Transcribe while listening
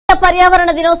పర్యావరణ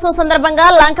దినోత్సవం సందర్భంగా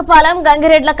లంకపాలెం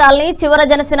గంగిరెడ్ల కాలనీ చివర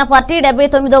జనసేన పార్టీ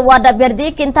 79వ వార్డు అభ్యర్థి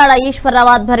కింతాడ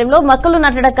ఈశ్వరరావు ఆధ్వర్యంలో మొక్కలు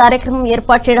నాటడం కార్యక్రమం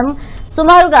ఏర్పాటు చేయడం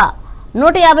సుమారుగా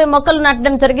 150 మొక్కలు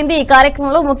నాటడం జరిగింది। ఈ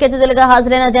కార్యక్రమంలో ముఖ్య అతిథులుగా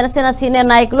హాజరైన జనసేన సీనియర్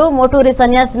నాయకులు మోటూరి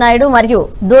సన్యాసి నాయుడు మరియు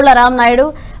దూళ్ల రామనాయుడు,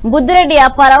 బుద్దిరెడ్డి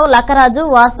అప్పారావు, లక్కరాజు,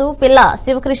 వాసు, పిల్ల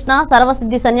శివకృష్ణ,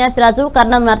 సర్వసిద్ధి సన్యాసిరాజు,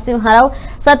 కర్ణం నరసింహారావు,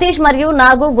 సతీష్ మరియు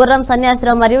నాగు, గుర్రం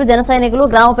సన్యాసిరావు మరియు జన సైనికులు,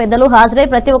 గ్రామ పెద్దలు హాజరై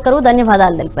ప్రతి ఒక్కరూ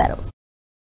ధన్యవాదాలు తెలిపారు।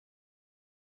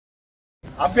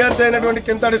 అభ్యర్థి అయినటువంటి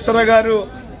కింతాడ ఈశ్వరరావు గారు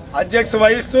అధ్యక్షత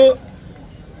వహిస్తూ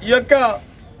ఈ యొక్క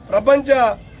ప్రపంచ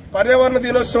పర్యావరణ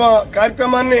దినోత్సవ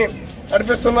కార్యక్రమాన్ని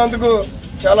నడిపిస్తున్నందుకు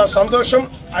చాలా సంతోషం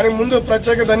అని ముందు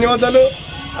ప్రత్యేక ధన్యవాదాలు।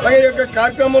 అలాగే ఈ యొక్క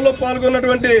కార్యక్రమంలో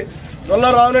పాల్గొన్నటువంటి దొల్ల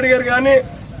రామరెడ్డి గారు కానీ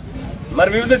మరి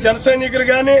వివిధ జన సైనికులు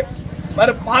కానీ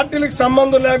మరి పార్టీలకు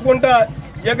సంబంధం లేకుండా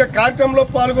ఈ యొక్క కార్యక్రమంలో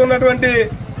పాల్గొన్నటువంటి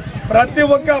ప్రతి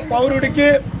ఒక్క పౌరుడికి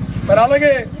మరి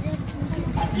అలాగే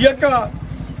ఈ యొక్క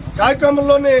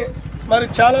కార్యక్రమంలోనే మరి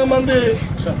చాలా మంది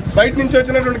బయట నుంచి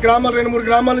వచ్చినటువంటి గ్రామాలు 2-3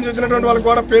 గ్రామాల నుంచి వచ్చినటువంటి వాళ్ళకి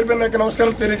కూడా పేరు పేరున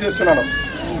నమస్కారాలు తెలియజేస్తున్నాను।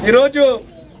 ఈరోజు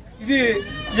ఇది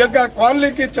ఈ యొక్క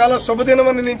కాలనీకి చాలా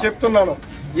శుభదినమని నేను చెప్తున్నాను।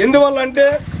 ఎందువల్ల అంటే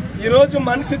ఈరోజు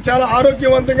మనిషి చాలా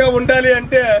ఆరోగ్యవంతంగా ఉండాలి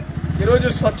అంటే ఈరోజు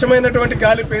స్వచ్ఛమైనటువంటి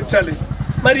గాలి పీల్చాలి।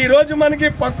 మరి ఈరోజు మనకి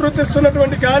ప్రకృతి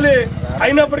ఇస్తున్నటువంటి గాలి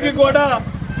అయినప్పటికీ కూడా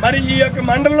మరి ఈ యొక్క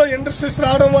మండలంలో ఇండస్ట్రీస్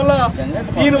రావడం వల్ల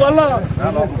దీనివల్ల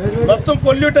మొత్తం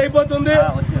పొల్యూట్ అయిపోతుంది,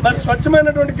 మరి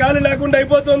స్వచ్ఛమైనటువంటి గాలి లేకుండా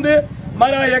అయిపోతుంది।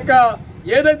 మరి ఆ యొక్క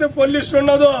ఏదైతే పొల్యూషన్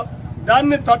ఉన్నదో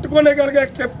దాన్ని తట్టుకోగలిగే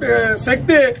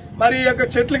శక్తి మరి ఈ యొక్క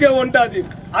చెట్లకే ఉంటుంది।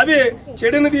 అవి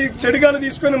చెడు గాలి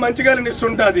తీసుకొని మంచి గాలిని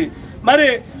ఇస్తుంటుంది। మరి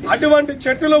అటువంటి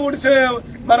చెట్లు ఉడిసే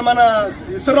మరి మన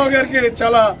ఈశ్వరరావు గారికి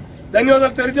చాలా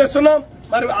ధన్యవాదాలు తెలియజేస్తున్నాం।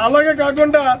 మరి అలాగే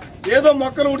కాకుండా ఏదో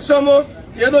మొక్కలు ఉడిసాము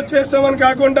ఏదో చేస్తామని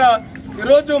కాకుండా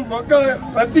ఈరోజు మొక్క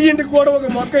ప్రతి ఇంటికి కూడా ఒక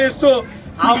మొక్క ఇస్తూ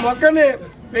ఆ మొక్కని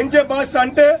పెంచే బాధ్యత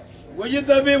అంటే గొయ్యి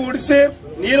తవ్వి ఉడిసి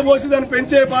నీరు పోసి దాన్ని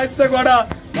పెంచే బాధ్యత కూడా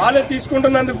వాళ్ళే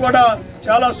తీసుకుంటున్నందుకు కూడా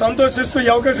చాలా సంతోషిస్తూ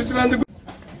అవకాశం ఇచ్చినందుకు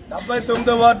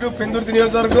 79వ వార్డు పెందుర్తి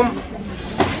నియోజకవర్గం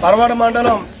పరవాడ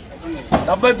మండలం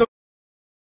 79